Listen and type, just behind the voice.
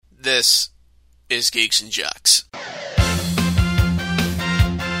This is Geeks and Jocks.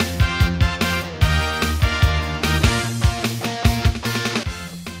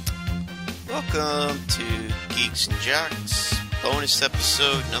 Welcome to Geeks and Jocks, bonus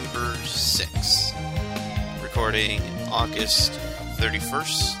episode number 6. Recording August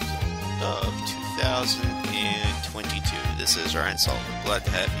 31st of 2022. This is Ryan Sullivan. Glad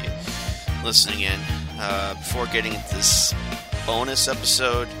to have you listening in. Before getting into this bonus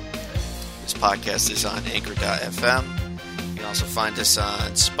episode, this podcast is on Anchor.fm. You can also find us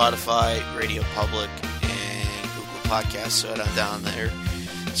on Spotify, Radio Public, and Google Podcasts. So head on down there,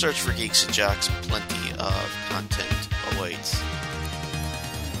 search for Geeks and Jocks. Plenty of content awaits.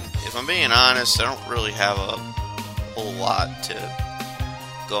 If I'm being honest, I don't really have a whole lot to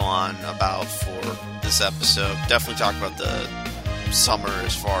go on about for this episode. Definitely talk about the summer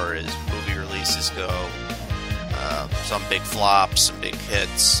as far as movie releases go. Some big flops, some big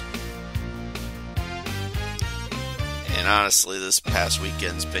hits. And honestly, this past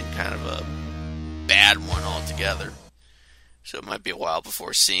weekend's been kind of a bad one altogether. So it might be a while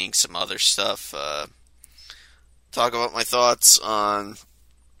before seeing some other stuff. Talk about my thoughts on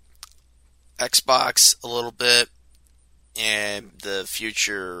Xbox a little bit and the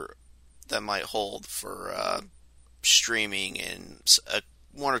future that might hold for streaming and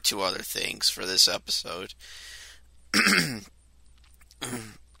one or two other things for this episode. There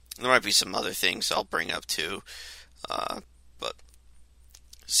might be some other things I'll bring up too, but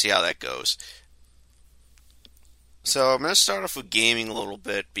see how that goes. So I'm going to start off with gaming a little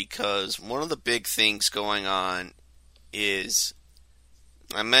bit because one of the big things going on is,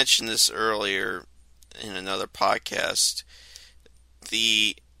 I mentioned this earlier in another podcast,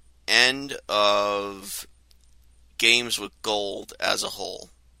 the end of games with gold as a whole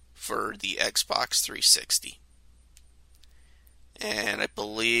for the Xbox 360. And I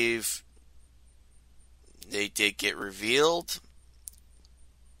believe they did get revealed.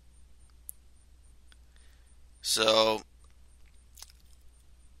 So,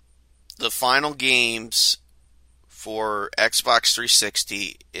 the final games for Xbox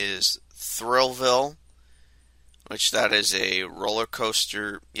 360 is Thrillville, which that is a roller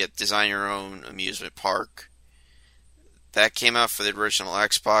coaster, yet design your own amusement park. That came out for the original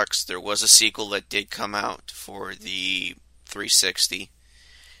Xbox. There was a sequel that did come out for the 360.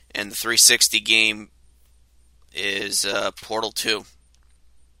 And the 360 game is Portal 2.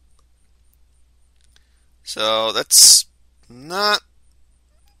 So that's not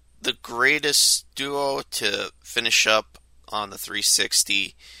the greatest duo to finish up on the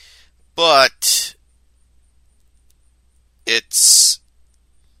 360, but it's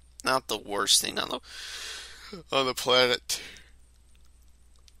not the worst thing on the planet.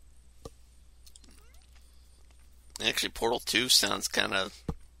 Actually, Portal 2 sounds kind of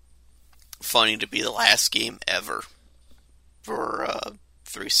funny to be the last game ever for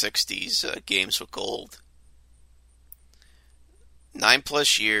 360's games with gold.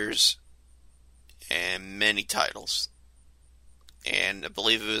 9+ years and many titles. And I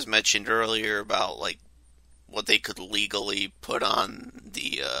believe it was mentioned earlier about like what they could legally put on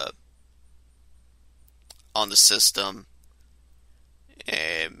the system,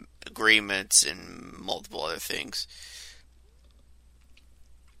 and agreements and multiple other things.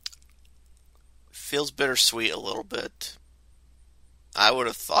 Feels bittersweet a little bit. I would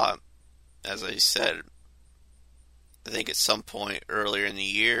have thought, as I said, I think at some point earlier in the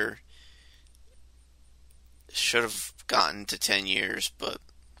year, should have gotten to 10 years, but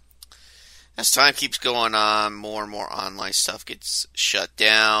as time keeps going on, more and more online stuff gets shut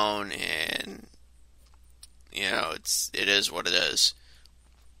down, and it is what it is.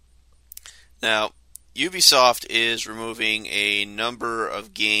 Now, Ubisoft is removing a number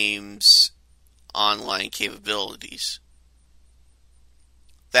of games' online capabilities.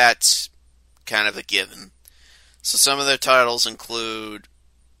 That's kind of a given. So some of their titles include,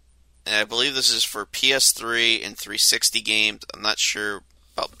 and I believe this is for PS3 and 360 games, I'm not sure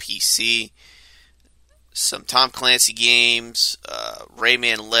about PC, some Tom Clancy games,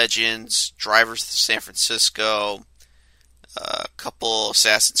 Rayman Legends, Drivers to San Francisco, a couple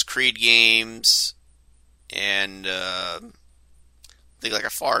Assassin's Creed games, and I think like a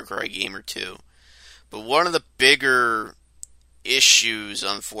Far Cry game or two. But one of the bigger issues,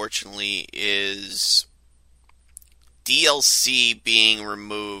 unfortunately, is DLC being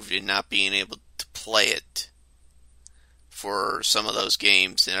removed and not being able to play it for some of those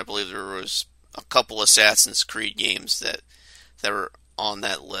games. And I believe there was a couple Assassin's Creed games that were on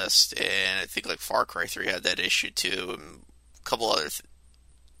that list, and I think like Far Cry 3 had that issue too, and a couple other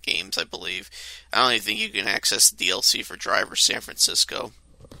games, I believe. I don't even think you can access the DLC for Driver San Francisco.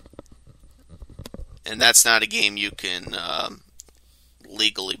 And that's not a game you can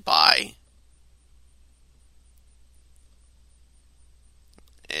legally buy.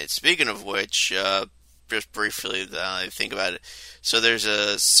 And speaking of which, just briefly, I think about it. So there's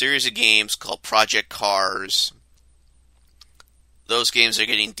a series of games called Project Cars. Those games are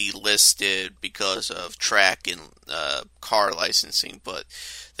getting delisted because of track and car licensing, but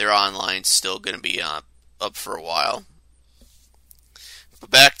their online's still going to be up for a while. But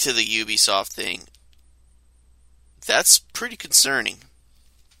back to the Ubisoft thing. That's pretty concerning.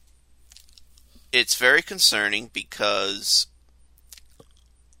 It's very concerning because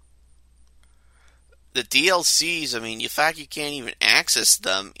the DLCs, I mean, the fact you can't even access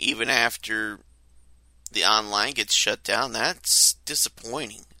them even after the online gets shut down, that's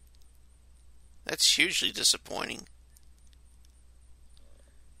disappointing. That's hugely disappointing.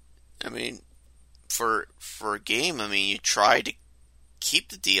 I mean, for a game, I mean, you try to keep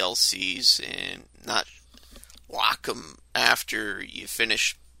the DLCs and not lock them after you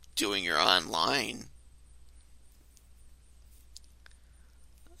finish doing your online.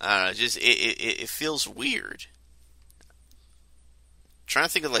 I don't know, just it feels weird. I'm trying to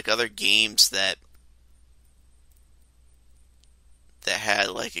think of like other games that had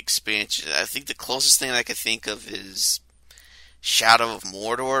like expansion. I think the closest thing I could think of is Shadow of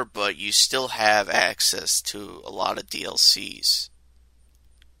Mordor, but you still have access to a lot of DLCs.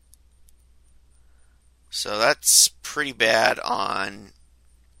 So that's pretty bad on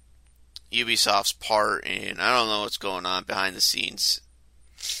Ubisoft's part, and I don't know what's going on behind the scenes.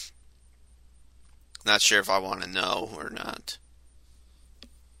 Not sure if I want to know or not.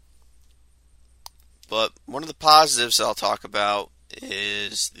 But one of the positives I'll talk about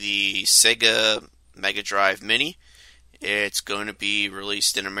is the Sega Mega Drive Mini. It's going to be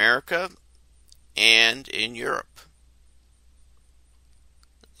released in America and in Europe.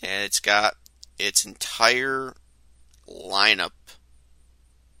 And it's got its entire lineup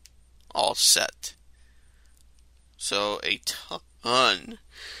all set. So a ton,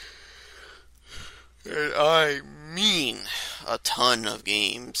 and I mean a ton of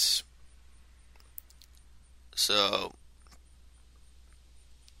games. So, I'm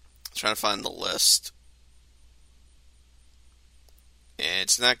trying to find the list. And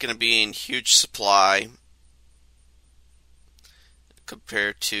it's not going to be in huge supply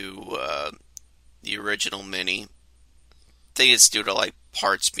compared to the original Mini. I think it's due to like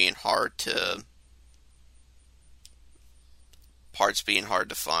parts being hard to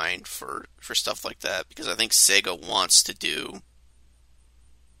find for stuff like that, because I think Sega wants to do.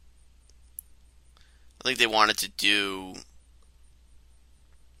 I think they wanted to do.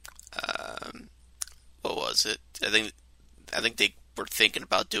 What was it? I think they were thinking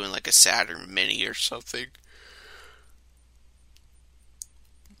about doing like a Saturn Mini or something.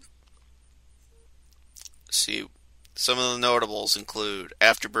 Let's see, some of the notables include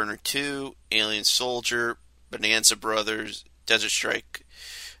Afterburner 2, Alien Soldier, Bonanza Brothers, Desert Strike,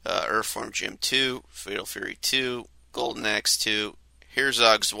 Earthworm Jim 2, Fatal Fury 2, Golden Axe 2,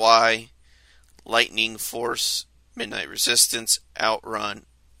 Herzog's Y, Lightning Force, Midnight Resistance, Outrun,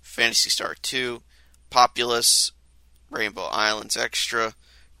 Phantasy Star 2, Populous, Rainbow Islands Extra,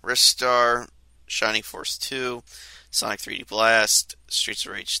 Ristar, Shining Force 2, Sonic 3D Blast, Streets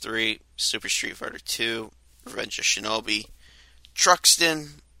of Rage 3, Super Street Fighter 2, Revenge of Shinobi,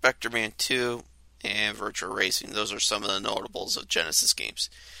 Truxton, Vector Man 2, and Virtual Racing. Those are some of the notables of Genesis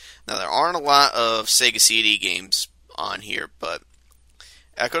games. Now, there aren't a lot of Sega CD games on here, but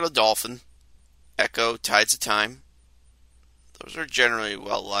Echo the Dolphin, Echo Tides of Time, those are generally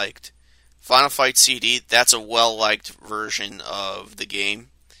well liked. Final Fight CD, that's a well liked version of the game.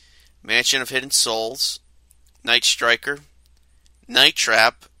 Mansion of Hidden Souls, Night Striker, Night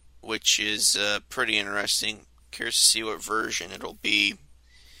Trap, which is pretty interesting. Curious to see what version it'll be,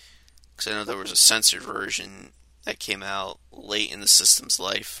 because I know there was a censored version that came out late in the system's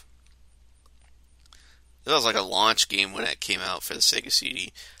life. It was like a launch game when it came out for the Sega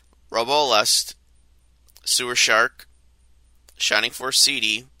CD. Robo Lest, Sewer Shark, Shining Force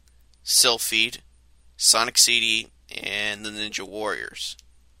CD, Sylphied, Sonic CD, and the Ninja Warriors.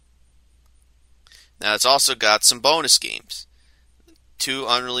 Now it's also got some bonus games. 2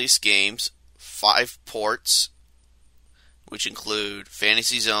 unreleased games, 5 ports, which include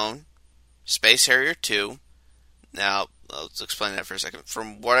Fantasy Zone, Space Harrier 2. Now, let's explain that for a second.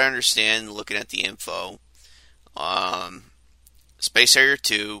 From what I understand, looking at the info, Space Harrier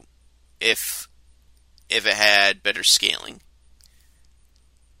 2, if it had better scaling.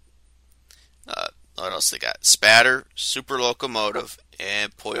 What else they got? Spatter, Super Locomotive,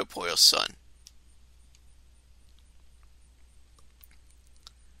 and Puyo Puyo Sun.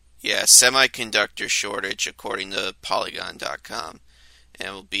 Yeah, semiconductor shortage according to Polygon.com. And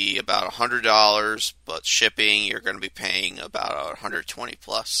it will be about $100, but shipping you're going to be paying about 120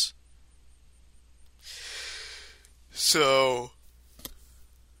 plus. So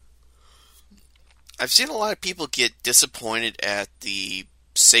I've seen a lot of people get disappointed at the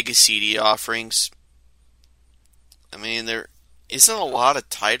Sega CD offerings. I mean, there isn't a lot of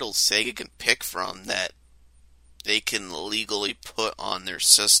titles Sega can pick from that they can legally put on their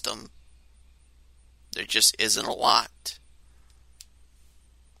system. There just isn't a lot.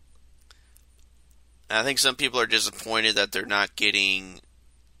 And I think some people are disappointed that they're not getting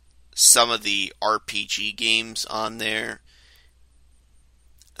some of the RPG games on there.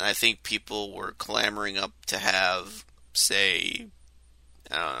 And I think people were clamoring up to have, say,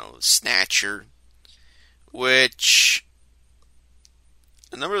 I don't know, Snatcher, which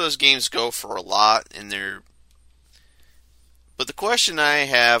a number of those games go for a lot, and they're. But the question I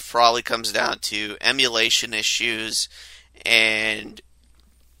have probably comes down to emulation issues, and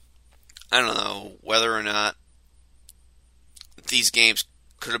I don't know whether or not these games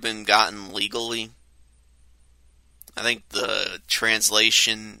could have been gotten legally. I think the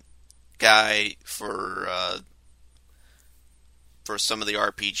translation guy for some of the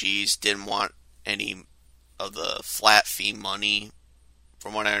RPGs didn't want any of the flat fee money,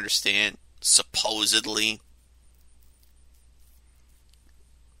 from what I understand, supposedly.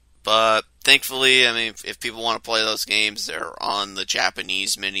 But thankfully, I mean, if people want to play those games, they're on the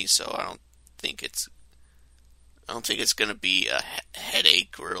Japanese mini, so I don't think it's going to be a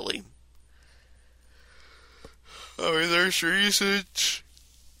headache, really. I mean, there's reasons.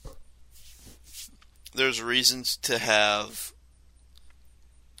 There's reasons to have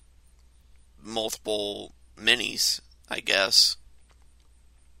multiple minis, I guess.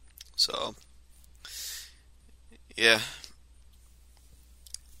 So, yeah.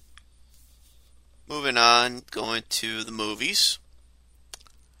 Moving on, going to the movies.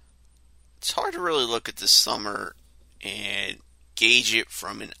 It's hard to really look at this summer and gauge it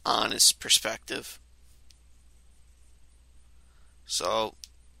from an honest perspective. So,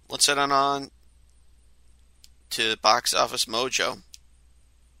 let's head on to Box Office Mojo.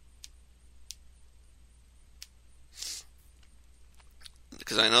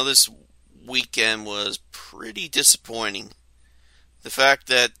 Because I know this weekend was pretty disappointing. The fact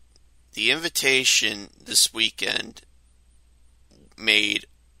that The Invitation this weekend made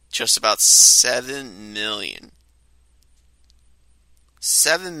just about $7 million.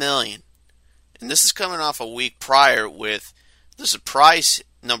 $7 million. And this is coming off a week prior with the surprise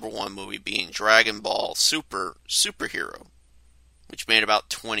number one movie being Dragon Ball Superhero, which made about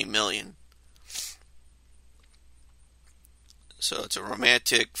 $20 million. So it's a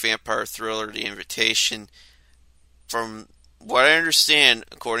romantic vampire thriller, The Invitation. From what I understand,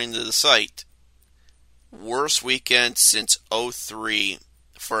 according to the site, worst weekend since 2003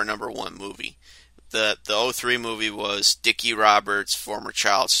 for a number one movie. The 2003 movie was Dickie Roberts, former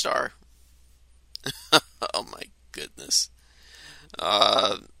child star. Oh my goodness.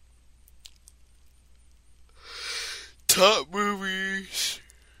 Top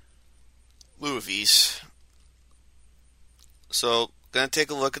movies. So, gonna take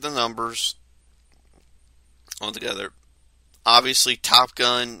a look at the numbers altogether. Obviously, Top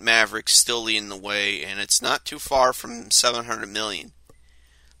Gun Maverick's still leading the way, and it's not too far from $700 million.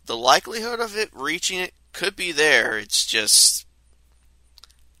 The likelihood of it reaching it could be there. It's just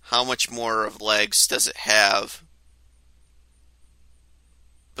how much more of legs does it have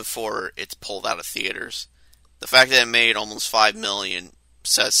before it's pulled out of theaters. The fact that it made almost $5 million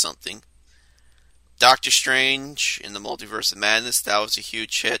says something. Doctor Strange in the Multiverse of Madness, that was a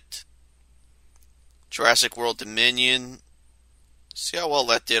huge hit. Jurassic World Dominion, see how well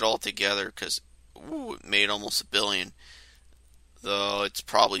that did altogether, because it made almost $1 billion. Though it's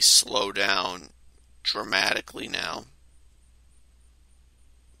probably slowed down dramatically now.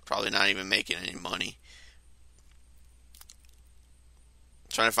 Probably not even making any money. I'm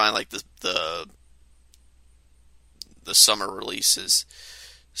trying to find like the summer releases.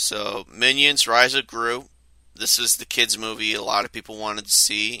 So Minions: Rise of Gru. This is the kids movie a lot of people wanted to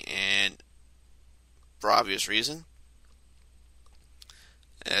see, and for obvious reason.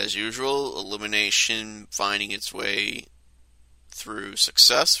 As usual, Illumination finding its way through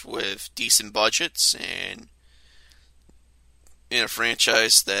success with decent budgets and in a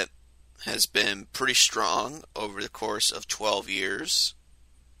franchise that has been pretty strong over the course of 12 years.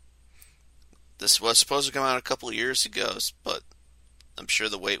 This was supposed to come out a couple of years ago, but I'm sure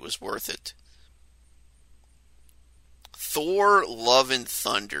the wait was worth it. Thor: Love and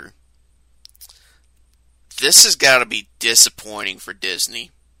Thunder. This has got to be disappointing for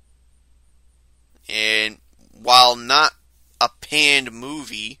Disney. And while not a panned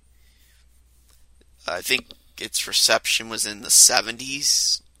movie, I think its reception was in the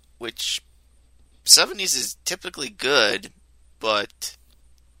 70s, which 70s is typically good, but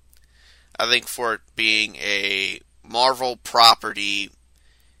I think for it being a Marvel property,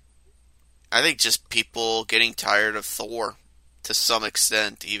 I think just people getting tired of Thor to some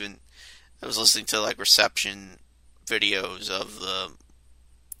extent. Even I was listening to like reception videos of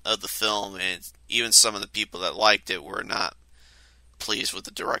the film, and even some of the people that liked it were not pleased with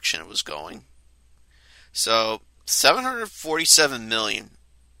the direction it was going. So 747 million.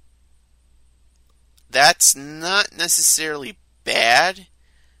 That's not necessarily bad,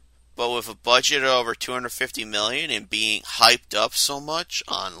 but with a budget of over 250 million and being hyped up so much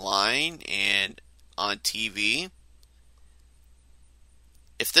online and on TV,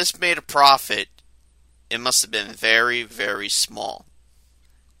 if this made a profit, it must have been very, very small.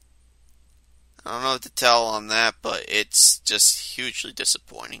 I don't know what to tell on that, but it's just hugely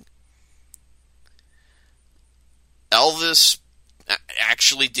disappointing. Elvis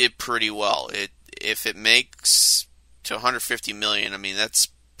actually did pretty well. If it makes to 150 million, I mean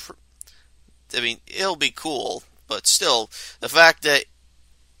it'll be cool, but still, the fact that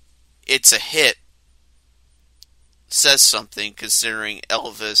it's a hit says something, considering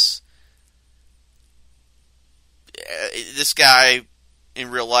Elvis. This guy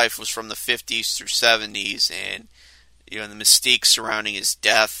in real life was from the 50s through 70s, and the mystique surrounding his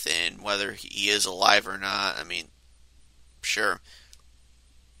death and whether he is alive or not. I mean, sure,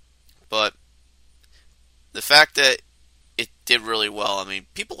 but the fact that it did really well. I mean,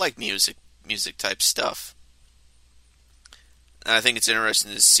 people like music type stuff. And I think it's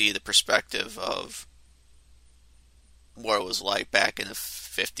interesting to see the perspective of what it was like back in the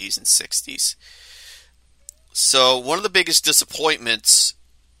 50s and 60s. So, one of the biggest disappointments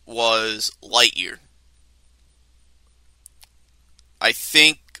was Lightyear. I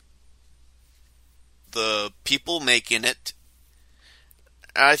think the people making it,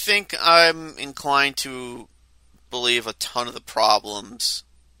 I think I'm inclined to believe a ton of the problems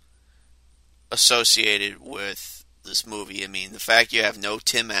associated with this movie. I mean, the fact you have no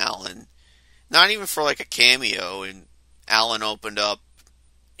Tim Allen, not even for like a cameo, and Allen opened up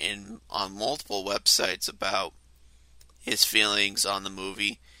on multiple websites about his feelings on the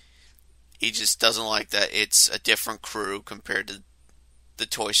movie. He just doesn't like that it's a different crew compared to the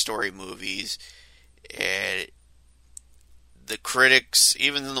Toy Story movies. And the critics,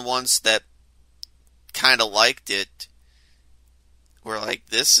 even the ones that kind of liked it, were like,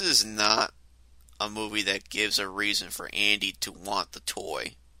 this is not a movie that gives a reason for Andy to want the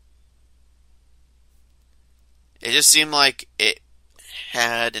toy. It just seemed like it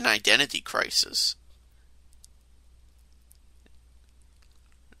had an identity crisis.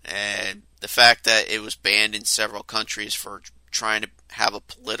 And the fact that it was banned in several countries for trying to have a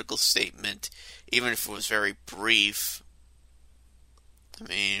political statement, even if it was very brief, I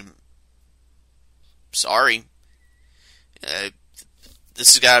mean, sorry.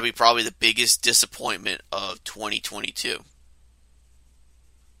 This has got to be probably the biggest disappointment of 2022.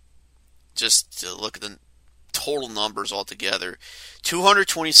 Just to look at the total numbers altogether.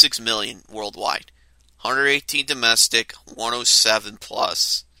 226 million worldwide. 118 domestic, 107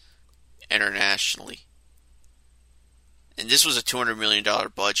 plus internationally. And this was a $200 million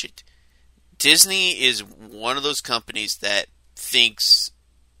budget. Disney is one of those companies that thinks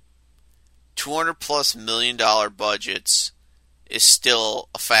 $200 plus million budgets is still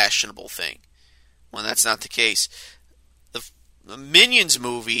a fashionable thing, when that's not the case. The Minions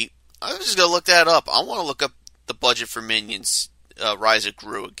movie, I'm just going to look that up. I want to look up the budget for Minions Rise of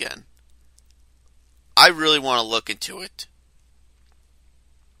Gru again. I really want to look into it.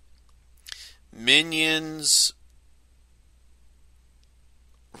 Minions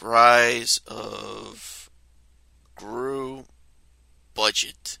Rise of Gru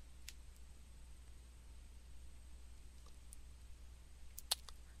budget.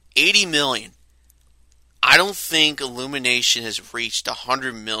 $80 million. I don't think Illumination has reached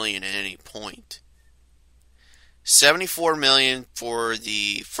 $100 million at any point. $74 million for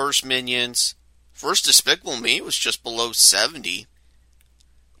the first Minions. First Despicable Me was just below 70.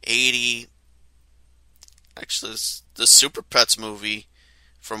 80. Actually, the Super Pets movie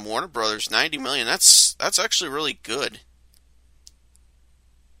from Warner Brothers, $90 million. That's actually really good.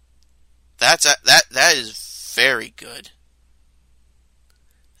 That is very good.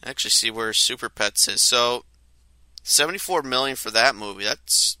 Actually see where Super Pets is. So, $74 million for that movie.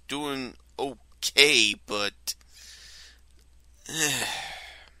 That's doing okay, but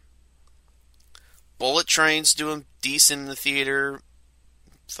Bullet Train's doing decent in the theater.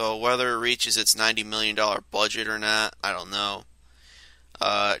 So whether it reaches its $90 million budget or not, I don't know.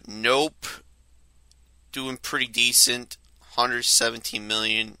 Nope, doing pretty decent, $117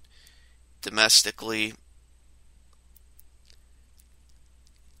 million domestically.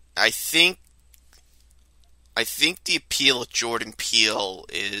 I think the appeal of Jordan Peele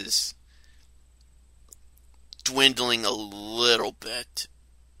is dwindling a little bit.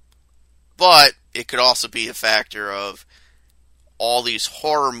 But it could also be a factor of all these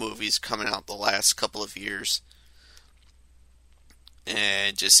horror movies coming out the last couple of years.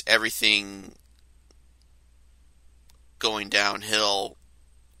 And just everything going downhill.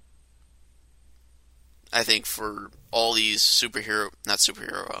 I think for all these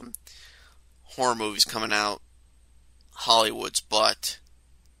horror movies coming out, Hollywood's butt.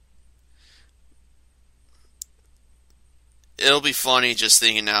 It'll be funny just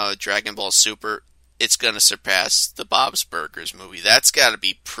thinking now of Dragon Ball Super, it's going to surpass the Bob's Burgers movie. That's got to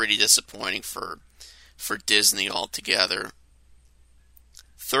be pretty disappointing for Disney altogether.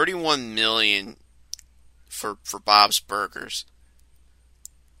 $31 million for Bob's Burgers.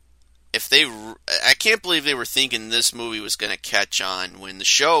 I can't believe they were thinking this movie was going to catch on when the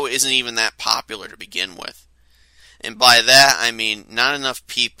show isn't even that popular to begin with. And by that, I mean not enough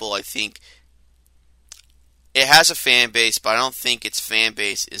people, I think. It has a fan base, but I don't think its fan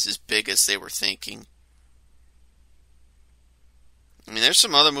base is as big as they were thinking. I mean, there's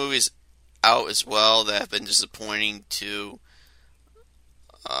some other movies out as well that have been disappointing too.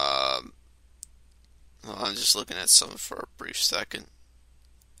 I'm just looking at some for a brief second.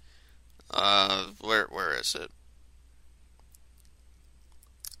 Where is it?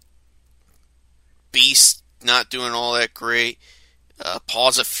 Beast not doing all that great.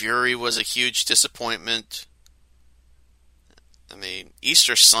 Paws of Fury was a huge disappointment. I mean,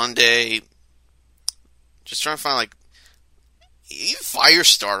 Easter Sunday. Just trying to find even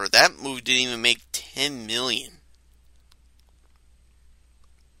Firestarter. That movie didn't even make $10 million.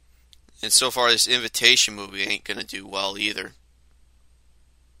 And so far, this Invitation movie ain't gonna do well either.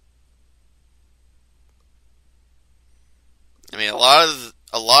 I mean, a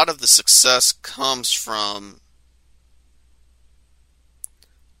lot of the success comes from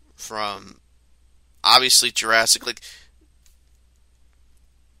obviously Jurassic.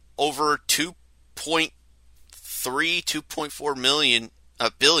 Over 2.4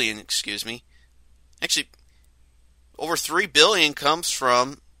 billion, excuse me. Actually, over 3 billion comes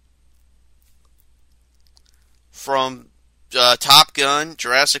from Top Gun,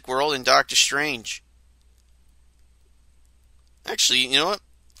 Jurassic World, and Doctor Strange. Actually, you know what?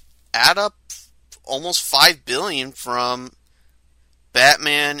 Add up almost 5 billion from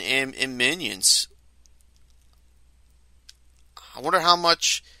Batman and Minions. I wonder how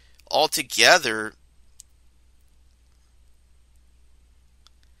much altogether.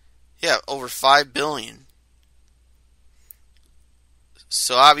 Yeah, over 5 billion.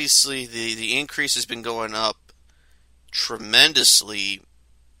 So obviously the increase has been going up tremendously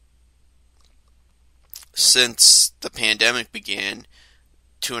since the pandemic began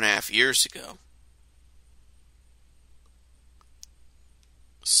 2.5 years ago.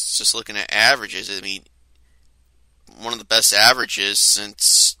 Just looking at averages, I mean, one of the best averages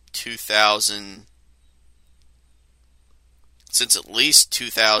since at least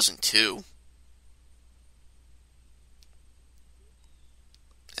 2002.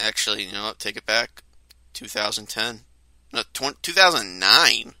 Actually, you know what? Take it back. 2010. No,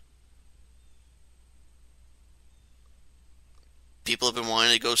 2009. People have been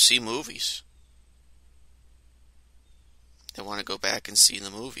wanting to go see movies. They want to go back and see the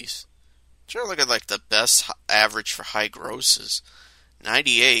movies. Try to look at the best average for high grosses.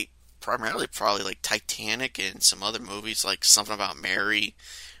 98, primarily probably Titanic and some other movies like Something About Mary,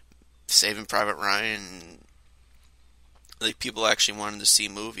 Saving Private Ryan. People actually wanted to see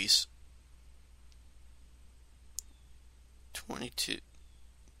movies. 22.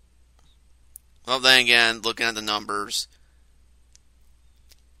 Well, then again, looking at the numbers,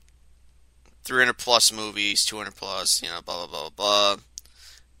 300 plus movies, 200 plus, blah, blah, blah, blah.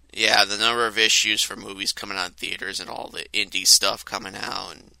 Yeah, the number of issues for movies coming out in theaters and all the indie stuff coming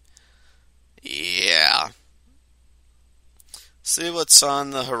out. And yeah. See what's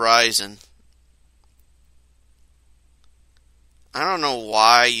on the horizon. I don't know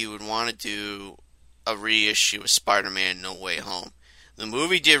why you would want to do a reissue of Spider-Man No Way Home. The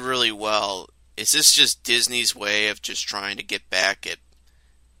movie did really well. Is this just Disney's way of just trying to get back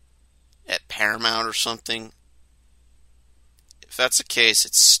at Paramount or something? If that's the case,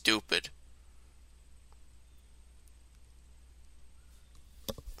 it's stupid.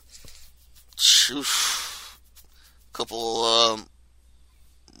 Couple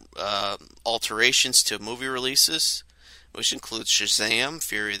alterations to movie releases, which includes Shazam,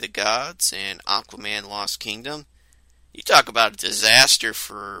 Fury of the Gods, and Aquaman Lost Kingdom. You talk about a disaster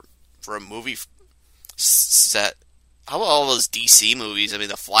for a movie set. How about all those DC movies? I mean,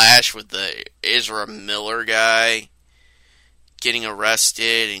 The Flash with the Ezra Miller guy getting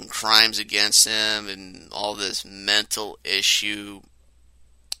arrested and crimes against him and all this mental issue,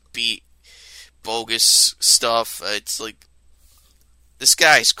 bogus stuff. It's like, this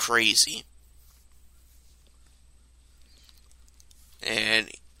guy's crazy. And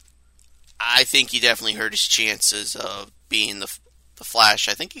I think he definitely hurt his chances of being the Flash.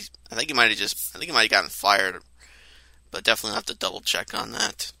 I think he might have gotten fired, but definitely have to double check on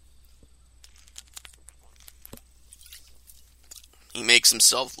that. He makes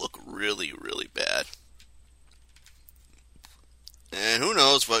himself look really, really bad. And who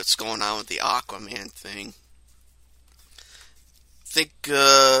knows what's going on with the Aquaman thing. I think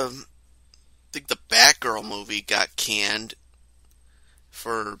the Batgirl movie got canned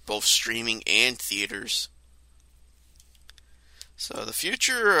for both streaming and theaters. So the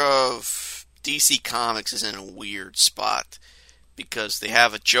future of DC Comics is in a weird spot, because they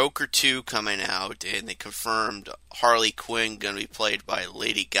have a Joker 2 coming out, and they confirmed Harley Quinn going to be played by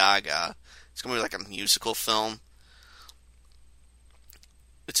Lady Gaga. It's going to be like a musical film.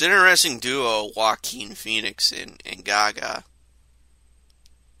 It's an interesting duo, Joaquin Phoenix and Gaga.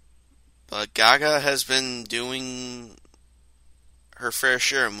 But Gaga has been doing her fair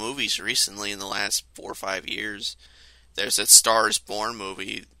share of movies recently in the last 4 or 5 years. There's that Star is Born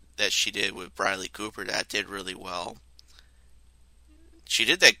movie that she did with Bradley Cooper that did really well. She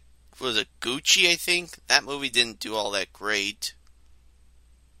did that, was it Gucci, I think? That movie didn't do all that great.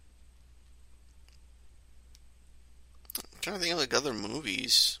 I'm trying to think of like other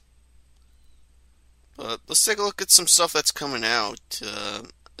movies. But let's take a look at some stuff that's coming out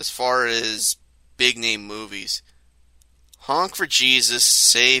as far as big name movies. Honk for Jesus,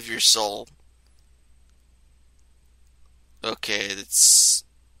 Save Your Soul. Okay, that's...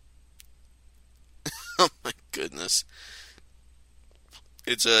 oh my goodness.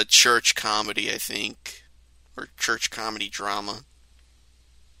 It's a church comedy, I think. Or church comedy drama.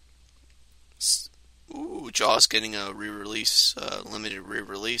 Ooh, Jaws getting a re-release, limited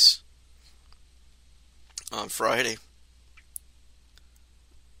re-release on Friday.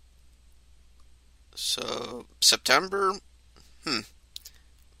 So, September,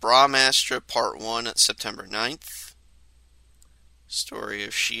 Brahmastra Part 1 at September 9th. Story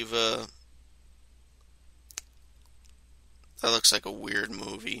of Shiva. That looks like a weird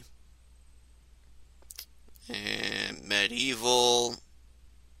movie. And Medieval.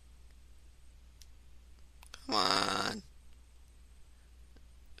 Come on.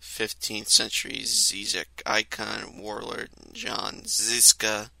 15th century Zizek icon warlord John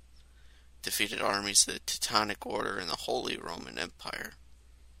Ziska defeated armies of the Teutonic Order and the Holy Roman Empire.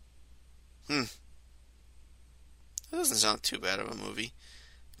 That doesn't sound too bad of a movie.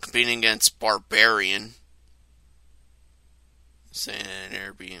 Competing against Barbarian. Saying an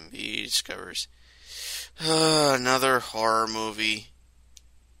Airbnb discovers another horror movie.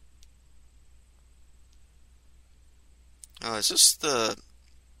 Oh, is this the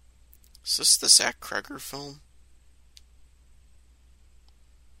Zach Cregger film?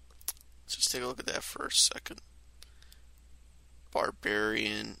 Let's just take a look at that for a second.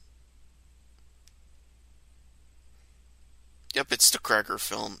 Barbarian. Yep, it's the Cregger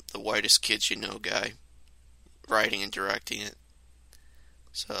film, the Whitest Kids You Know guy, writing and directing it.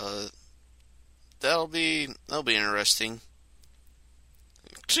 So that'll be interesting.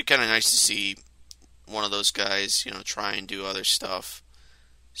 Actually, kind of nice to see one of those guys, try and do other stuff,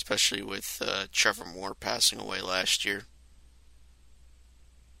 especially with Trevor Moore passing away last year.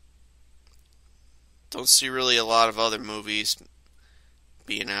 Don't see really a lot of other movies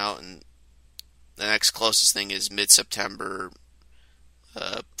being out, and the next closest thing is mid-September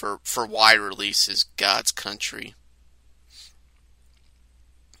for wide release is God's Country.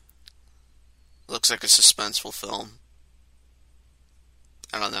 Looks like a suspenseful film.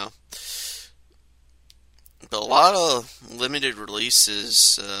 I don't know. But a lot of limited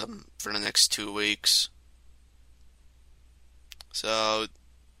releases for the next 2 weeks. So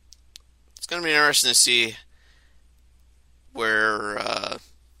it's going to be interesting to see where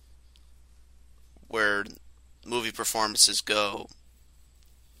movie performances go.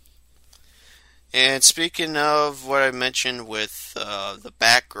 And speaking of what I mentioned with the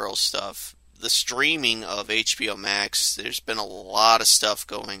Batgirl stuff, the streaming of HBO Max, there's been a lot of stuff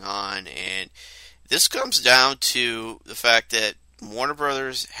going on, and this comes down to the fact that Warner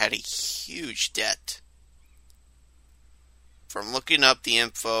Brothers had a huge debt. from looking up the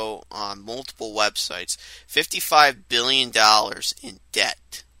info on multiple websites, $55 billion in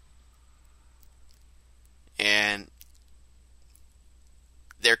debt. And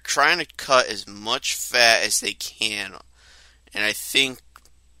they're trying to cut as much fat as they can. And I think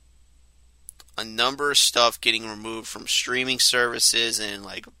a number of stuff getting removed from streaming services and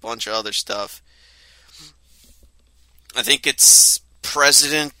like a bunch of other stuff. I think its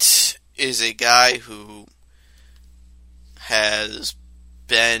president is a guy who has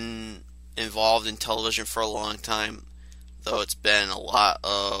been involved in television for a long time, though it's been a lot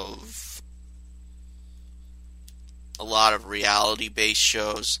of reality-based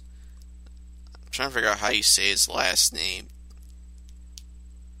shows. I'm trying to figure out how you say his last name.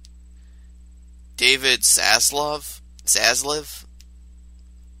 David Zaslav?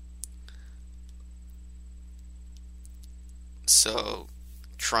 So,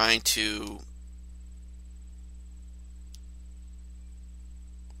 trying to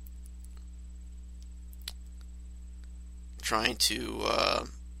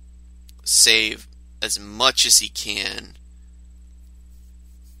save as much as he can.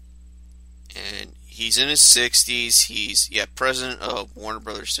 And he's in his 60s. He's president of Warner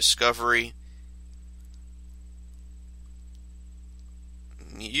Brothers Discovery.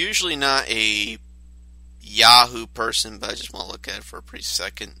 Usually not a Yahoo person, but I just want to look at it for a brief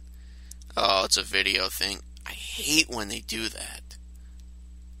second. Oh, it's a video thing. I hate when they do that.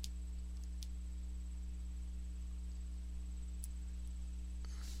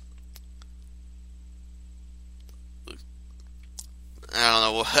 I don't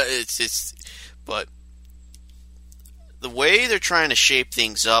know what it's but the way they're trying to shape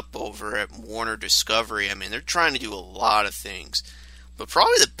things up over at Warner Discovery, I mean, they're trying to do a lot of things. But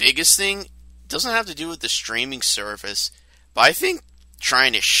probably the biggest thing doesn't have to do with the streaming service, but I think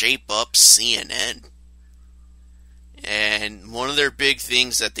trying to shape up CNN. And one of their big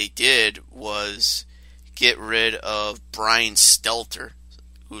things that they did was get rid of Brian Stelter,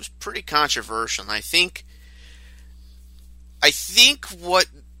 who's pretty controversial. And I think what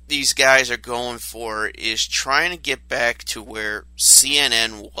these guys are going for is trying to get back to where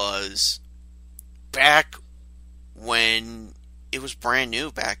CNN was back when it was brand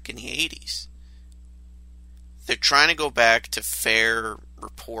new, back in the 80s. They're trying to go back to fair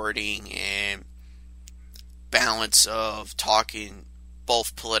reporting and balance of talking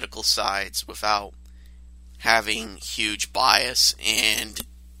both political sides without having huge bias. And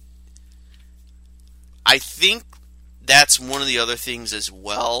I think that's one of the other things as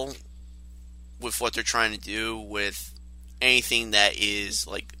well with what they're trying to do with anything that is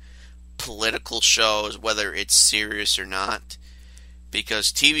like political shows, whether it's serious or not.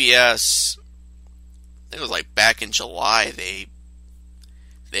 Because TBS, it was like back in July,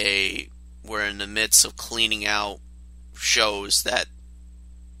 they were in the midst of cleaning out shows that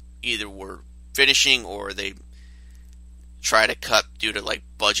either were finishing or they try to cut due to like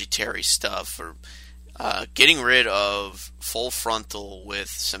budgetary stuff, or getting rid of Full Frontal with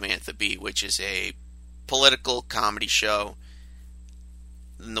Samantha Bee, which is a political comedy show.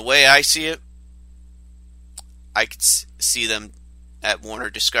 And the way I see it, I could see them at Warner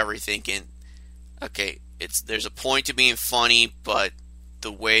Discovery thinking, okay, there's a point to being funny, but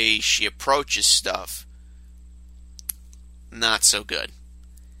the way she approaches stuff, not so good.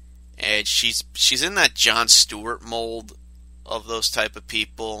 And she's in that Jon Stewart mold of those type of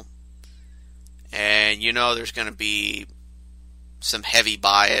people. And there's going to be some heavy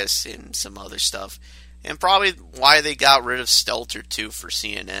bias and some other stuff. And probably why they got rid of Stelter too for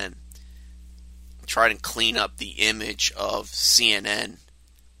CNN. Try to clean up the image of CNN.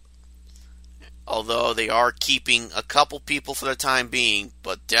 Although they are keeping a couple people for the time being,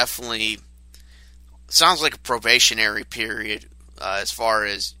 but definitely sounds like a probationary period as far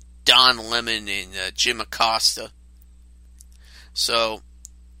as Don Lemon and Jim Acosta. So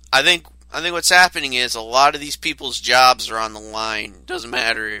I think what's happening is a lot of these people's jobs are on the line. Doesn't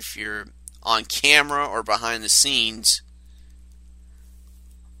matter if you're on camera or behind the scenes.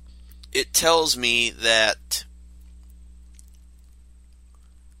 It tells me that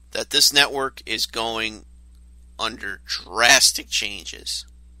this network is going under drastic changes.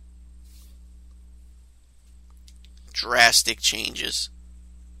 Drastic changes.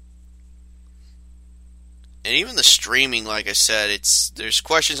 And even the streaming, like I said, there's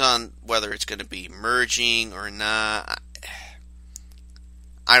questions on whether it's going to be merging or not.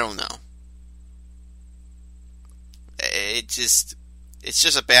 I don't know. It's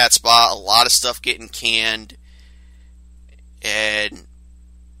just a bad spot. A lot of stuff getting canned. And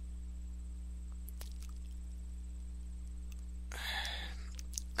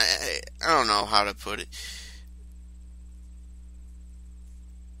I don't know how to put it.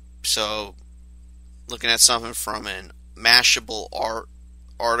 So, looking at something from an Mashable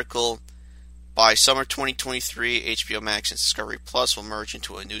article, by summer 2023, HBO Max and Discovery Plus will merge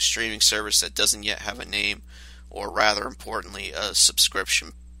into a new streaming service that doesn't yet have a name, or rather importantly, a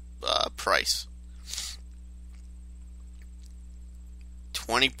subscription price.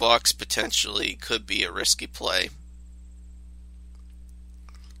 $20 potentially could be a risky play.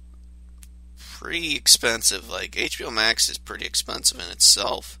 Pretty expensive. Like, HBO Max is pretty expensive in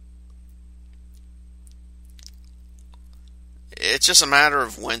itself. It's just a matter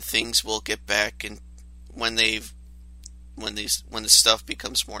of when things will get back and when the stuff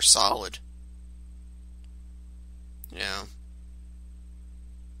becomes more solid. Yeah.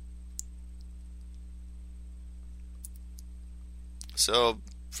 So,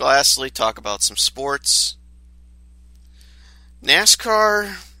 lastly, talk about some sports.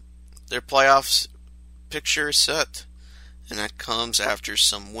 NASCAR, their playoffs picture is set, and that comes after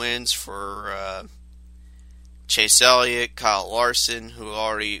some wins for Chase Elliott, Kyle Larson, who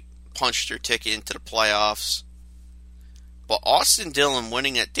already punched their ticket into the playoffs. But Austin Dillon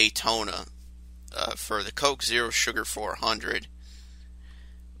winning at Daytona for the Coke Zero Sugar 400,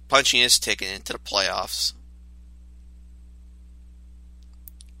 punching his ticket into the playoffs.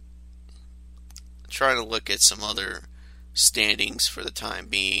 Trying to look at some other standings for the time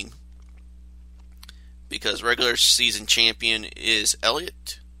being, because regular season champion is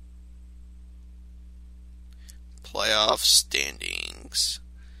Elliott. Playoff standings.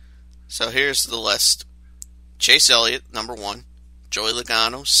 So here's the list. Chase Elliott, number 1. Joey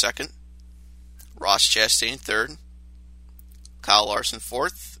Logano, 2nd. Ross Chastain, 3rd. Kyle Larson,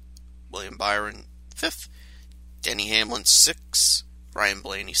 4th. William Byron, 5th. Denny Hamlin, 6th. Ryan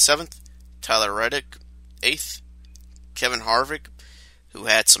Blaney, 7th. Tyler Reddick, 8th. Kevin Harvick, who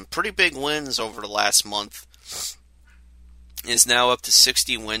had some pretty big wins over the last month, is now up to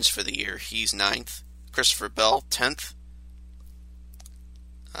 60 wins for the year. He's 9th. Christopher Bell, 10th.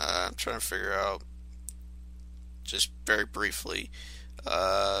 I'm trying to figure out, just very briefly,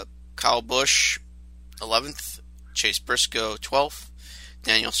 Kyle Busch, 11th. Chase Briscoe, 12th.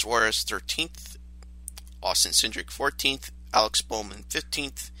 Daniel Suarez, 13th. Austin Cindric, 14th. Alex Bowman,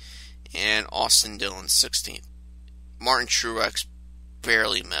 15th. And Austin Dillon, 16th. Martin Truex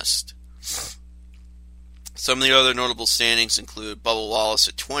barely missed. Some of the other notable standings include Bubba Wallace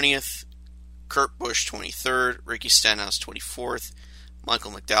at 20th, Kurt Busch 23rd, Ricky Stenhouse 24th,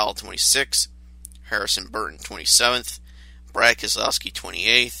 Michael McDowell 26th, Harrison Burton 27th, Brad Keselowski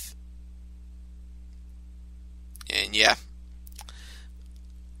 28th. And yeah,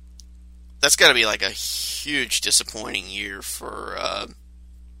 that's got to be like a huge disappointing year for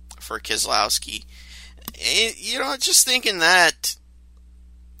Keselowski. And, you know, just thinking that,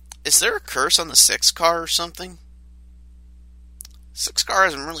 is there a curse on the 6 car or something? 6 car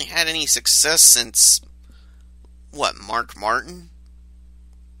hasn't really had any success since, Mark Martin?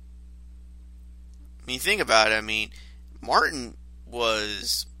 I mean, think about it. I mean, Martin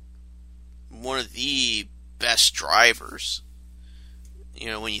was one of the best drivers. You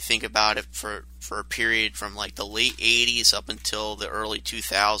know, when you think about it, for a period from like the late 80s up until the early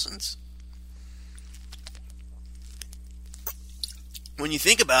 2000s. When you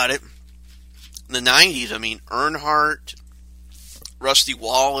think about it, in the 90s, I mean, Earnhardt, Rusty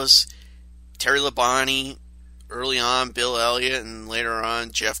Wallace, Terry Labonte, early on Bill Elliott, and later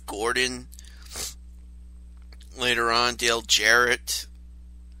on Jeff Gordon, later on Dale Jarrett,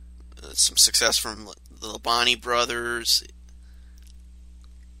 some success from the Labonte brothers.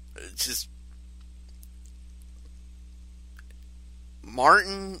 Just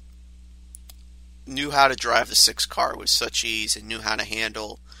Martin knew how to drive the 6 car with such ease and knew how to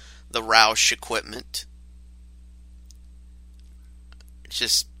handle the Roush equipment. It's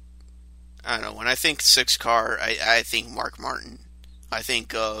just, I don't know, when I think 6 car, I think Mark Martin. I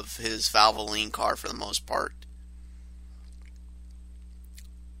think of his Valvoline car for the most part.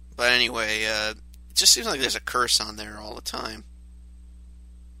 But anyway, it just seems like there's a curse on there all the time.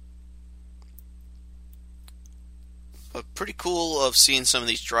 But pretty cool of seeing some of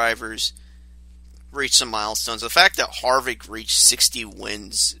these drivers reach some milestones. The fact that Harvick reached 60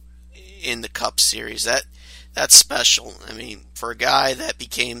 wins in the Cup Series, that's special. I mean, for a guy that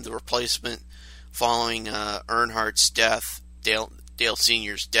became the replacement following Earnhardt's death, Dale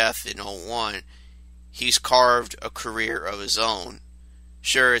Sr.'s death in 2001, he's carved a career of his own.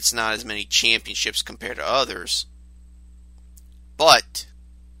 Sure, it's not as many championships compared to others, but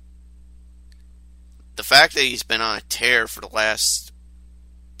the fact that he's been on a tear for the last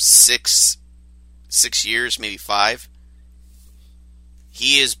six years, maybe 5,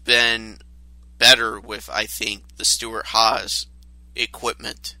 he has been better with, I think, the Stewart-Haas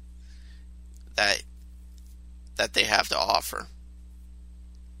equipment. that they have to offer.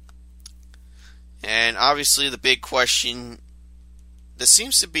 And obviously the big question that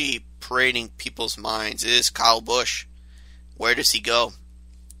seems to be parading people's minds is Kyle Busch. Where does he go?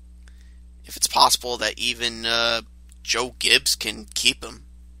 If it's possible that even Joe Gibbs can keep him,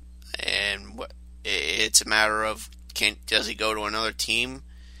 and it's a matter of does he go to another team?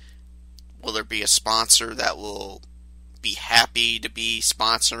 Will there be a sponsor that will be happy to be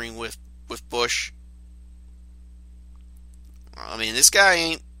sponsoring with Busch? I mean, this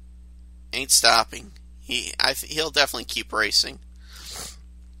guy ain't stopping. He'll definitely keep racing.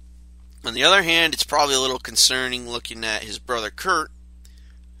 On the other hand, it's probably a little concerning looking at his brother Kurt,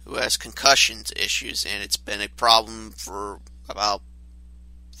 who has concussions issues, and it's been a problem for about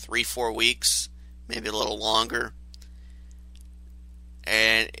 3-4 weeks, maybe a little longer.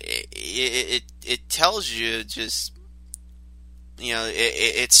 And it tells you just,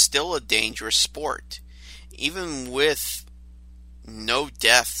 it's still a dangerous sport. Even with no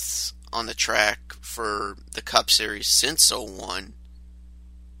deaths on the track for the Cup Series since '01,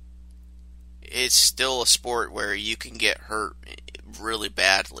 it's still a sport where you can get hurt really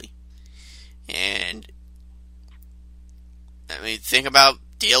badly. And I mean, think about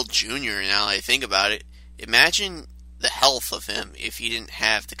Dale Jr. Now I think about it. Imagine the health of him if he didn't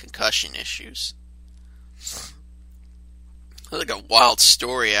have the concussion issues. There's like a wild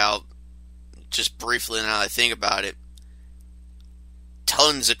story out, just briefly now I think about it.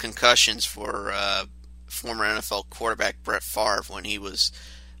 Tons of concussions for former NFL quarterback Brett Favre when he was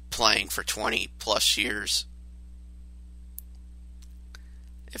playing for 20 plus years.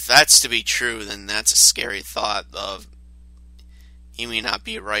 If that's to be true, then that's a scary thought of he may not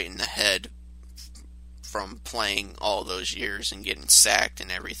be right in the head from playing all those years and getting sacked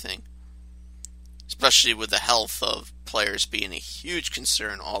and everything. Especially with the health of players being a huge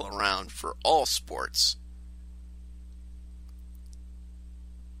concern all around for all sports.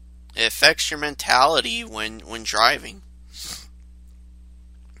 It affects your mentality when driving.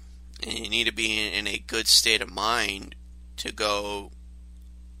 And you need to be in a good state of mind to go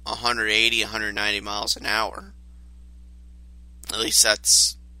 180, 190 miles an hour. At least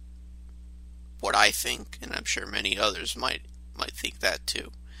that's what I think, and I'm sure many others might think that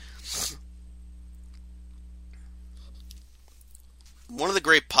too. One of the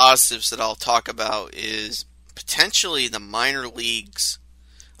great positives that I'll talk about is potentially the minor leagues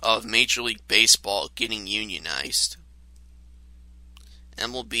of Major League Baseball getting unionized.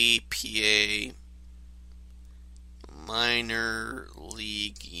 MLB, PA, Minor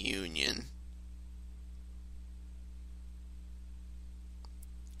League Union.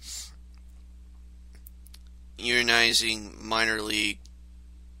 Unionizing minor league.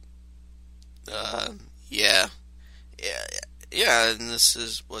 Yeah, and this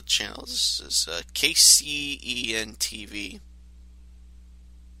is what channel? This is KCEN TV.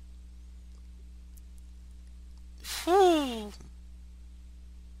 Whew.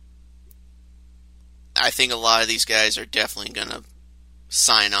 I think a lot of these guys are definitely going to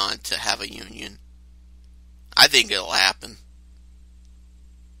sign on to have a union. I think it'll happen.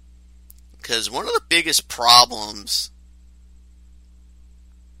 Because one of the biggest problems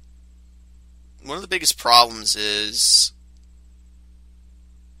is,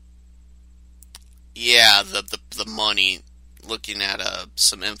 the money. Looking at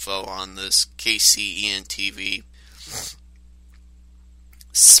some info on this KCEN TV,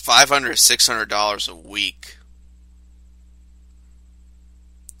 it's $500 to $600 a week.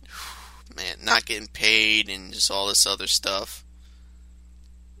 Man, not getting paid and just all this other stuff.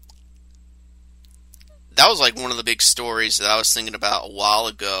 That was like one of the big stories that I was thinking about a while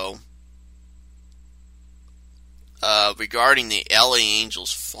ago regarding the LA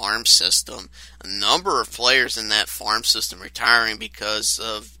Angels farm system. A number of players in that farm system retiring because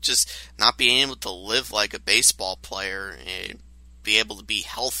of just not being able to live like a baseball player and be able to be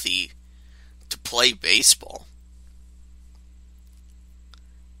healthy to play baseball.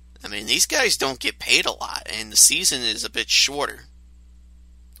 I mean, these guys don't get paid a lot, and the season is a bit shorter.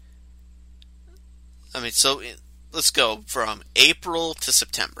 I mean, so let's go from April to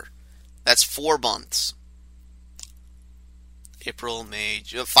September. That's 4 months. April, May,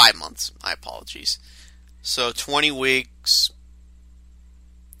 5 months. My apologies. So 20 weeks.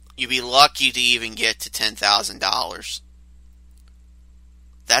 You'd be lucky to even get to $10,000.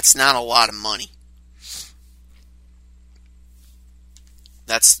 That's not a lot of money.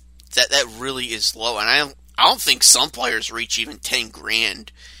 That really is low, and I don't think some players reach even 10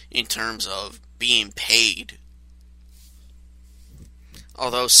 grand in terms of being paid.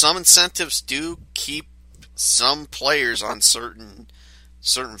 Although some incentives do keep some players on certain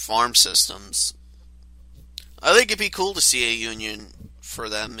certain farm systems. I think it'd be cool to see a union for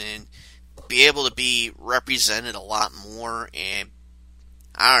them and be able to be represented a lot more and,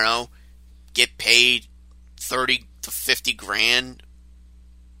 I don't know, get paid 30 to 50 grand.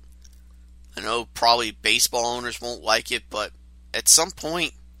 I know probably baseball owners won't like it, but at some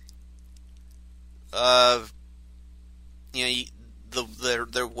point, their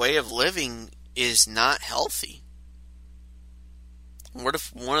way of living is not healthy. What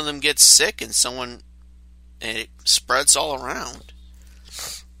if one of them gets sick and it spreads all around?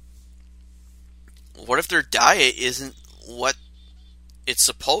 What if their diet isn't what it's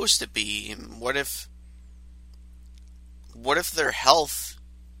supposed to be? And what if their health,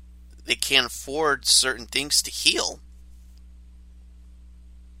 they can't afford certain things to heal?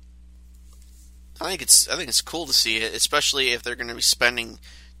 I think it's cool to see it, especially if they're going to be spending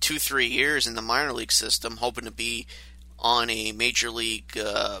 2-3 years in the minor league system, hoping to be on a major league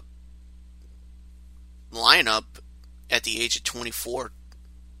lineup at the age of 24.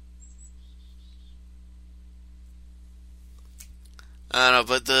 I don't know,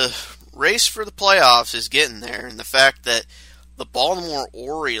 but the race for the playoffs is getting there, and the fact that the Baltimore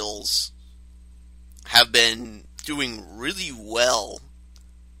Orioles have been doing really well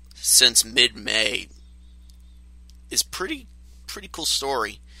since mid-May is pretty cool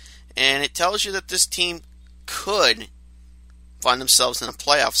story. And it tells you that this team could find themselves in a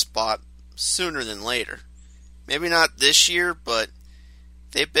playoff spot sooner than later. Maybe not this year, but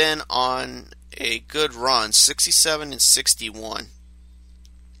they've been on a good run, 67 and 61.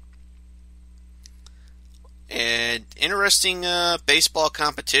 And interesting baseball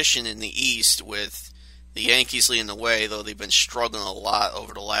competition in the East with the Yankees leading the way, though they've been struggling a lot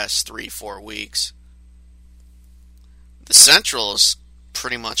over the last 3-4 weeks. The Central is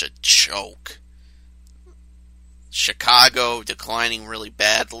pretty much a joke. Chicago declining really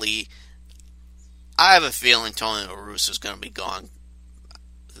badly. I have a feeling Tony La Russa is going to be gone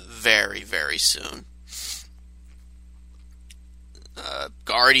very, very soon.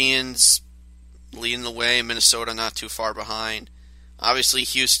 Guardians leading the way, Minnesota not too far behind. Obviously,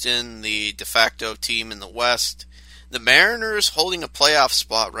 Houston, the de facto team in the West. The Mariners holding a playoff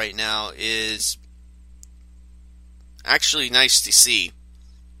spot right now is actually nice to see,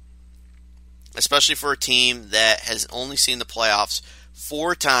 especially for a team that has only seen the playoffs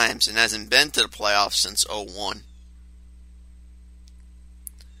 4 times and hasn't been to the playoffs since 2001.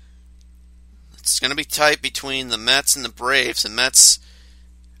 It's going to be tight between the Mets and the Braves. The Mets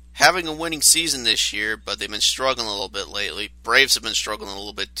having a winning season this year, but they've been struggling a little bit lately. Braves have been struggling a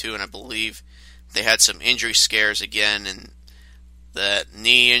little bit too, and I believe they had some injury scares again, and that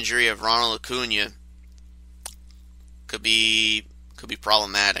knee injury of Ronald Acuna could be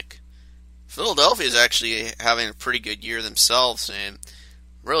problematic. Philadelphia is actually having a pretty good year themselves, and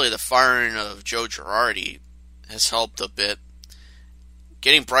really the firing of Joe Girardi has helped a bit.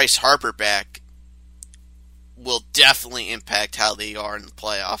 Getting Bryce Harper back will definitely impact how they are in the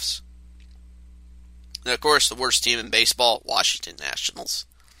playoffs. And of course, the worst team in baseball, Washington Nationals.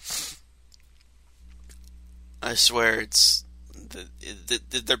 I swear,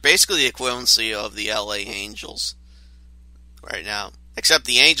 they're basically the equivalency of the LA Angels right now. Except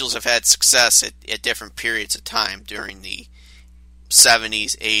the Angels have had success at different periods of time during the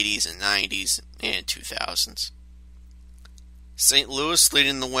 70s, 80s, and 90s, and 2000s. St. Louis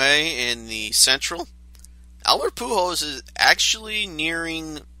leading the way in the Central. Albert Pujols is actually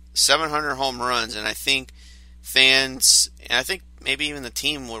nearing 700 home runs, and I think fans, and I think maybe even the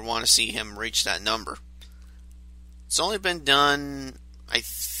team would want to see him reach that number. It's only been done, I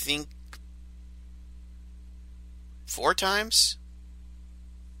think, 4 times.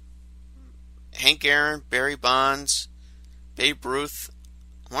 Hank Aaron, Barry Bonds, Babe Ruth,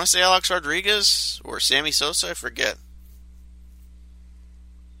 I want to say Alex Rodriguez or Sammy Sosa, I forget.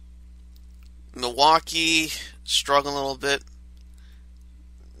 Milwaukee struggling a little bit.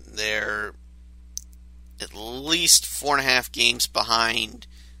 They're at least 4.5 games behind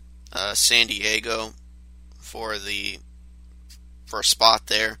San Diego for a spot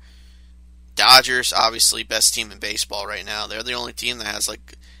there. Dodgers, obviously best team in baseball right now. They're the only team that has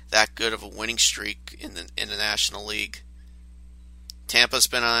like that good of a winning streak in the National League. Tampa's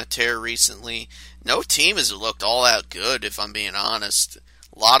been on a tear recently. No team has looked all that good, if I'm being honest.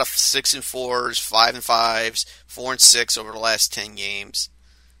 A lot of 6-4s, 5-5s, 4-6 over the last 10 games.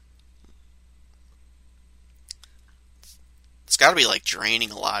 It's got to be like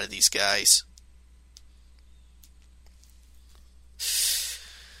draining a lot of these guys.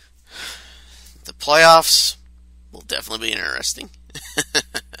 The playoffs will definitely be interesting.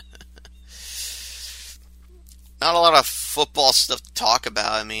 not a lot of football stuff to talk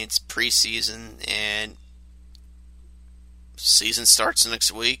about. I mean, it's preseason, and season starts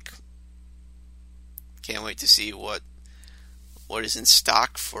next week. Can't wait to see what is in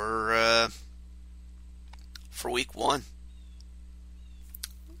stock for week one.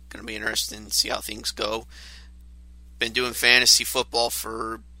 Going to be interesting to see how things go. Been doing fantasy football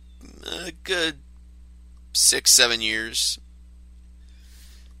for a good 6-7 years.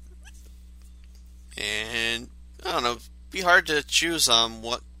 And I don't know, it'd be hard to choose on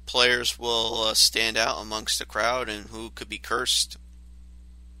what players will stand out amongst the crowd and who could be cursed.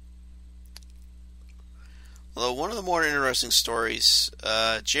 Although one of the more interesting stories,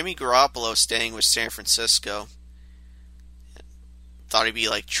 Jimmy Garoppolo staying with San Francisco. Thought he'd be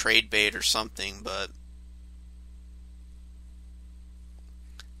like trade bait or something, but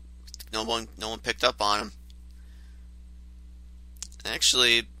no one picked up on him.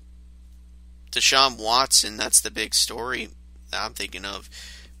 Actually, Deshaun Watson, that's the big story I'm thinking of.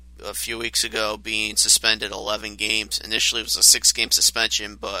 A few weeks ago, being suspended 11 games. Initially, it was a 6-game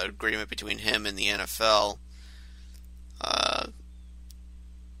suspension, but agreement between him and the NFL.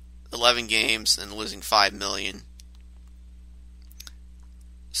 11 games and losing $5 million.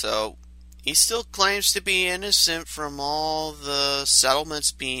 So he still claims to be innocent from all the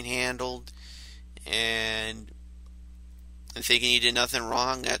settlements being handled, and thinking he did nothing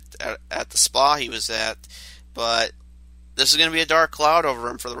wrong at the spa he was at. But this is going to be a dark cloud over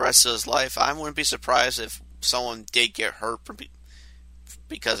him for the rest of his life. I wouldn't be surprised if someone did get hurt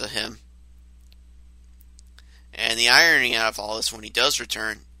because of him. And the irony out of all this, when he does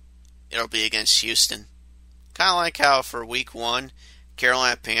return, it'll be against Houston. Kind of like how for week one,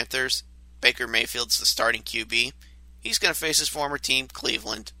 Carolina Panthers, Baker Mayfield's the starting QB. He's going to face his former team,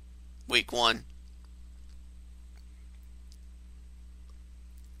 Cleveland, week one.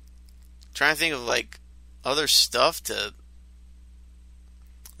 Trying to think of like other stuff that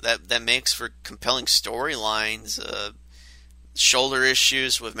makes for compelling storylines. Shoulder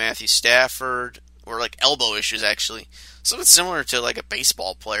issues with Matthew Stafford, or like elbow issues actually. Something similar to like a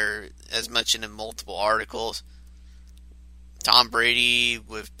baseball player, as mentioned in multiple articles. Tom Brady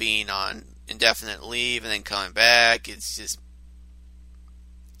with being on indefinite leave and then coming back. It's just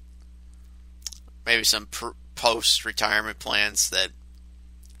maybe some post-retirement plans that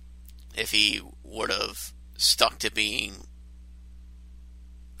if he would have stuck to being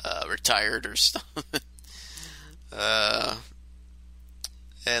retired or something.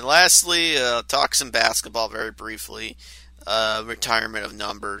 And lastly, talk some basketball very briefly. Retirement of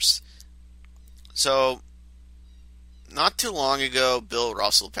numbers. So, not too long ago, Bill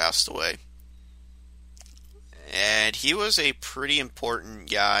Russell passed away. And he was a pretty important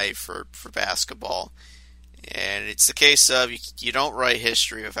guy for basketball. And it's the case of you don't write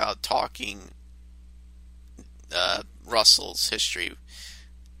history without talking Russell's history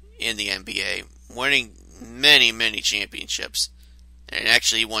in the NBA. Winning many, many championships. And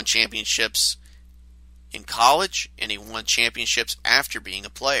actually he won championships in college, and he won championships after being a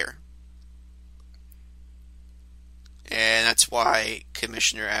player. And that's why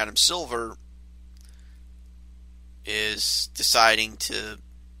Commissioner Adam Silver is deciding to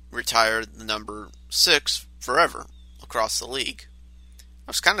retire the number 6 forever across the league. I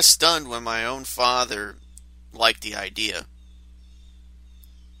was kind of stunned when my own father liked the idea.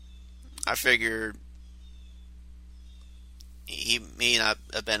 I figured he may not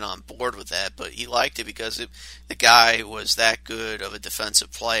have been on board with that, but he liked it because the guy was that good of a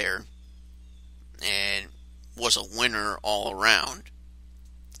defensive player and was a winner all around.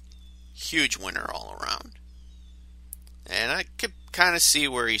 Huge winner all around. And I could kind of see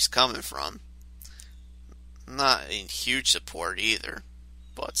where he's coming from. Not in huge support either,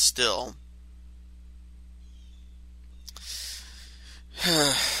 but still.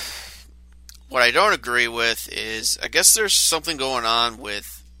 What I don't agree with is, I guess there's something going on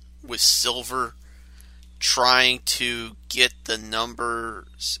with Silver trying to get the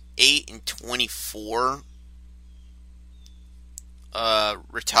numbers 8 and 24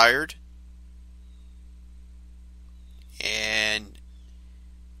 retired. And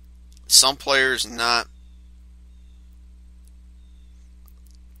some players not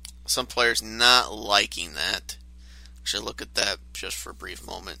liking that. I should look at that just for a brief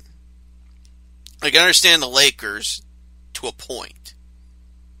moment. I can understand the Lakers to a point,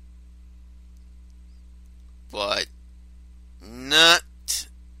 but not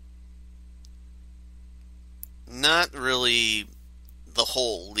really the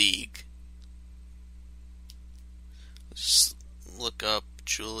whole league. Let's look up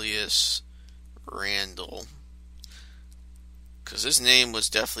Julius Randle, because his name was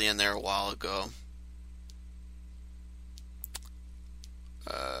definitely in there a while ago.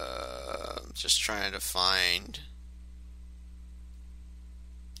 Just trying to find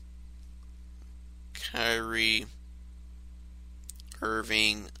Kyrie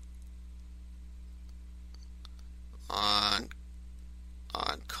Irving on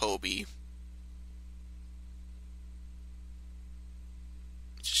Kobe.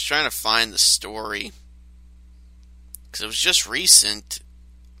 Just trying to find the story, because it was just recent,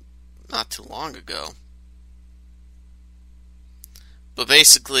 not too long ago. But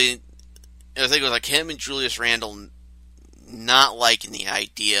basically, I think it was like him and Julius Randle not liking the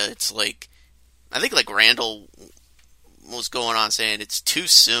idea. It's like, I think like Randle was going on saying it's too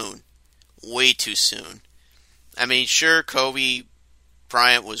soon. Way too soon. I mean, sure, Kobe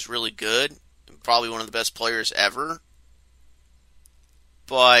Bryant was really good. Probably one of the best players ever.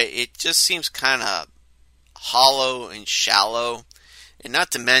 But it just seems kind of hollow and shallow. And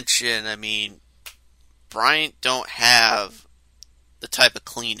not to mention, I mean, Bryant don't have the type of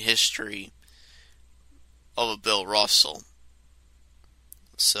clean history of a Bill Russell.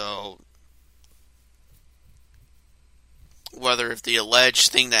 So, whether if the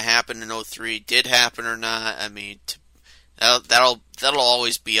alleged thing that happened in 2003 did happen or not, I mean, that'll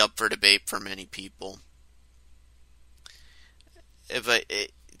always be up for debate for many people. But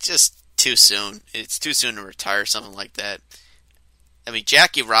it's just too soon. It's too soon to retire something like that. I mean,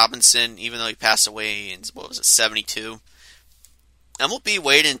 Jackie Robinson, even though he passed away in, 72? MLB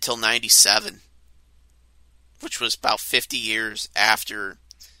waited until 97, which was about 50 years after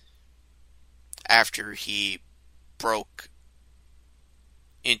he broke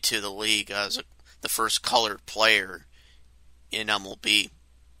into the league as the first colored player in MLB.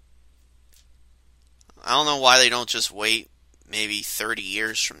 I don't know why they don't just wait maybe 30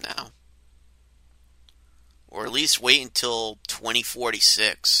 years from now. Or at least wait until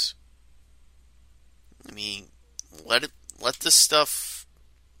 2046. I mean, let this stuff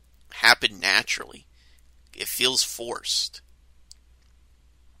happen naturally. It feels forced.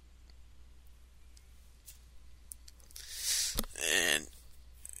 And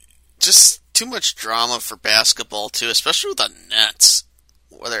just too much drama for basketball too, especially with the Nets.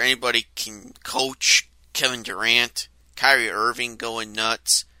 Whether anybody can coach Kevin Durant, Kyrie Irving going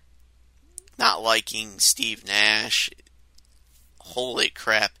nuts, not liking Steve Nash. Holy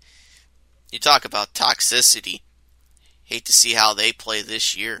crap. You talk about toxicity. Hate to see how they play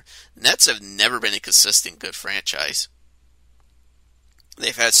this year. Nets have never been a consistent good franchise.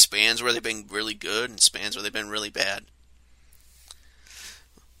 They've had spans where they've been really good and spans where they've been really bad.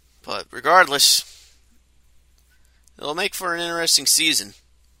 But regardless, it'll make for an interesting season.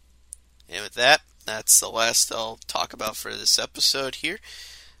 And with that, that's the last I'll talk about for this episode here.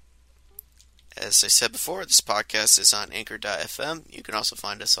 As I said before, this podcast is on Anchor.fm. You can also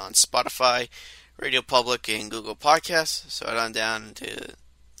find us on Spotify, Radio Public, and Google Podcasts. So head on down to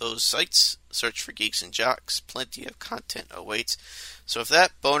those sites, search for Geeks and Jocks. Plenty of content awaits. So with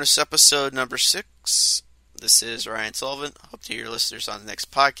that, bonus episode number 6. This is Ryan Sullivan. Hope to hear your listeners on the next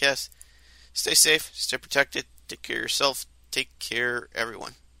podcast. Stay safe, stay protected, take care of yourself, take care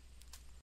everyone.